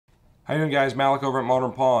How you doing, guys? Malik over at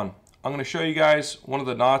Tarpon. I'm going to show you guys one of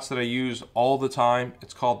the knots that I use all the time.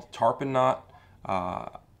 It's called the Tarpon knot.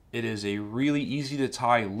 It is a really easy to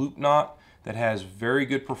tie loop knot that has very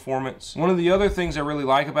good performance. One of the other things I really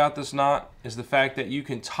like about this knot is the fact that you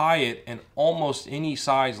can tie it in almost any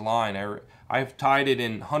size line. I've tied it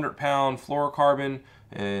in 100-pound fluorocarbon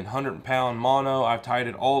and 100-pound mono. I've tied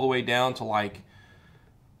it all the way down to like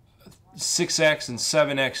 6X and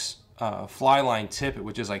 7X fly line tippet,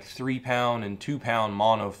 which is like 3-pound and 2-pound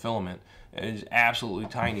mono filament. It is absolutely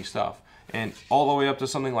tiny stuff, and all the way up to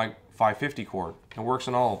something like 550 cord. It works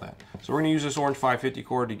on all of that. So we're going to use this orange 550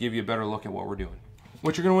 cord to give you a better look at what we're doing.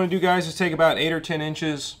 What you're going to want to do, guys, is take about 8 or 10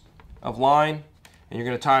 inches of line, and you're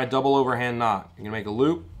going to tie a double overhand knot. You're going to make a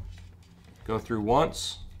loop, go through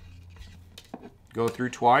once, go through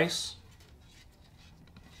twice,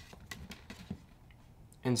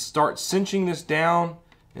 and start cinching this down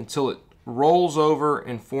until it rolls over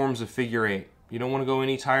and forms a figure 8. You don't want to go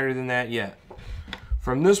any tighter than that yet.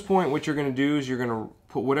 From this point, what you're going to do is you're going to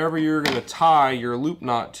put whatever you're going to tie your loop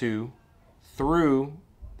knot to through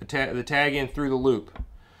the tag in through the loop.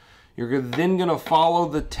 You're then going to follow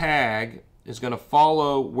the tag, is going to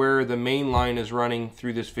follow where the main line is running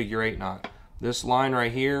through this figure 8 knot. This line right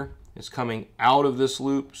here is coming out of this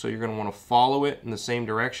loop, so you're going to want to follow it in the same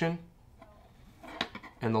direction.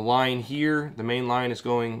 And the line here, the main line, is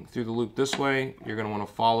going through the loop this way. You're going to want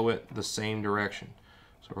to follow it the same direction.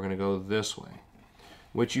 So we're going to go this way.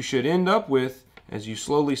 What you should end up with, as you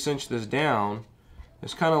slowly cinch this down,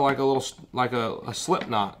 is kind of like a little, like a slip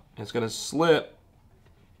knot. It's going to slip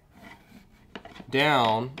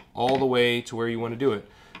down all the way to where you want to do it.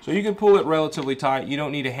 So you can pull it relatively tight. You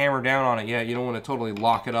don't need to hammer down on it yet. You don't want to totally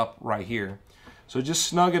lock it up right here. So just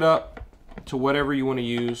snug it up to whatever you want to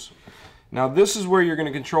use. Now this is where you're going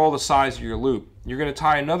to control the size of your loop. You're going to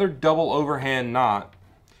tie another double overhand knot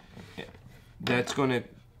that's going to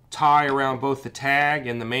tie around both the tag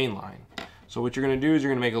and the main line. So what you're going to do is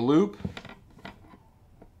you're going to make a loop,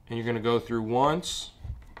 and you're going to go through once,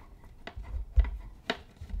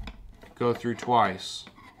 go through twice.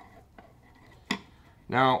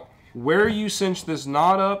 Now where you cinch this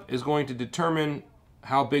knot up is going to determine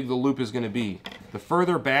how big the loop is going to be. The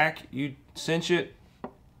further back you cinch it,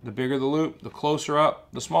 the bigger the loop. The closer up,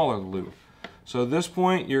 the smaller the loop. So at this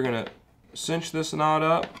point, you're going to cinch this knot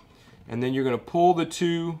up, and then you're going to pull the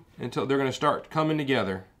two until they're going to start coming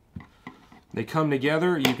together. They come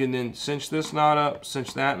together, you can then cinch this knot up,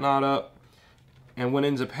 cinch that knot up, and what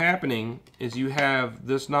ends up happening is you have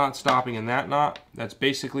this knot stopping in that knot. That's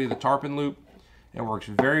basically the Tarpon loop. It works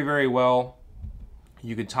very, very well.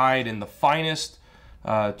 You can tie it in the finest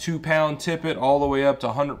 2-pound tippet all the way up to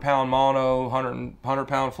 100-pound mono,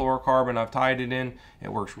 100-pound fluorocarbon. I've tied it in.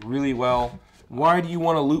 It works really well. Why do you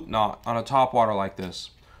want a loop knot on a topwater like this?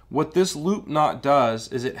 What this loop knot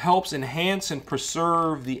does is it helps enhance and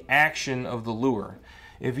preserve the action of the lure.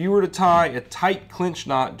 If you were to tie a tight clinch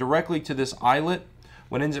knot directly to this eyelet,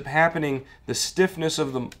 what ends up happening, the stiffness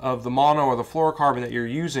of the mono or the fluorocarbon that you're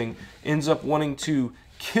using ends up wanting to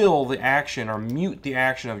kill the action or mute the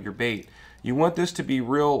action of your bait. You want this to be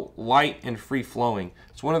real light and free-flowing.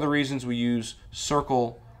 It's one of the reasons we use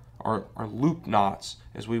circle or loop knots,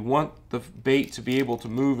 is we want the bait to be able to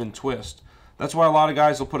move and twist. That's why a lot of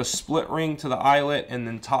guys will put a split ring to the eyelet and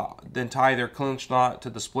then tie their clinch knot to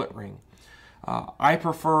the split ring. I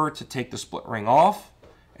prefer to take the split ring off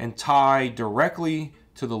and tie directly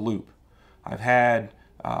to the loop. I've had,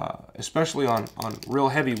 especially on real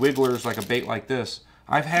heavy wigglers like a bait like this,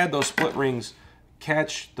 I've had those split rings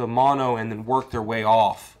catch the mono and then work their way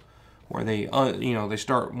off, where they they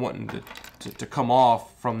start wanting to come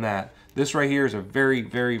off from that. This right here is a very,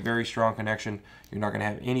 very, very strong connection. You're not going to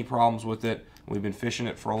have any problems with it. We've been fishing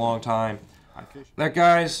it for a long time. That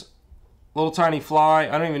guy's little tiny fly,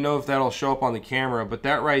 I don't even know if that'll show up on the camera, but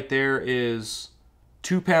that right there is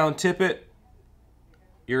 2-pound tippet.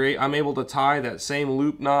 I'm able to tie that same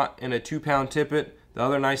loop knot in a 2-pound tippet. The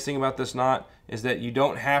other nice thing about this knot is that you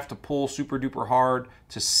don't have to pull super duper hard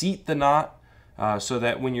to seat the knot, so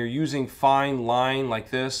that when you're using fine line like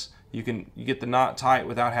this, you get the knot tight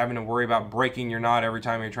without having to worry about breaking your knot every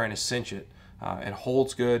time you're trying to cinch it. It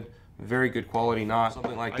holds good, very good quality knot.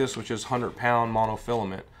 Something like this, which is 100-pound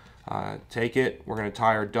monofilament. Take it, we're going to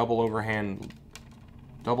tie our double overhand,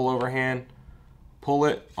 pull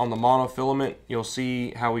it on the monofilament. You'll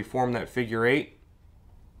see how we form that figure 8.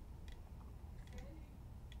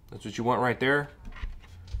 That's what you want right there.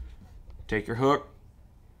 Take your hook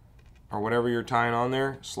or whatever you're tying on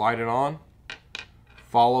there, slide it on,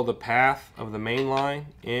 follow the path of the main line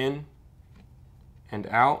in and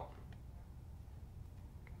out.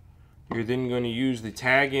 You're then going to use the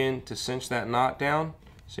tag end to cinch that knot down.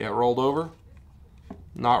 See how it rolled over?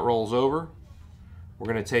 Knot rolls over.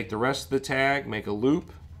 We're going to take the rest of the tag, make a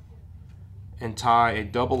loop, and tie a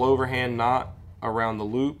double overhand knot around the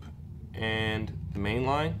loop and the main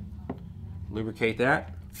line. Lubricate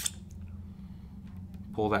that.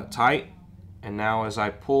 Pull that tight. And now as I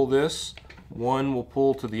pull this, one will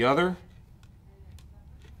pull to the other.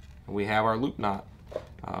 And we have our loop knot.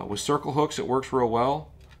 With circle hooks, it works real well.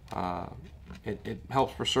 It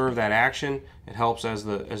helps preserve that action. It helps as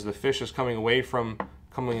the fish is coming away from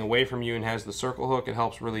you and has the circle hook. It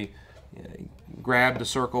helps really grab the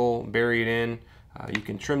circle, bury it in. You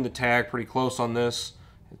can trim the tag pretty close on this.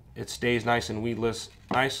 It stays nice and weedless.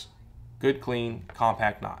 Nice, good, clean,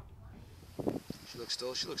 compact knot. She looks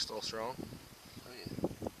still strong. Oh, yeah.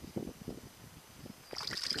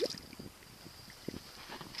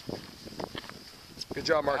 Good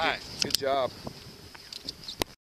job, Marky. Right. Good job.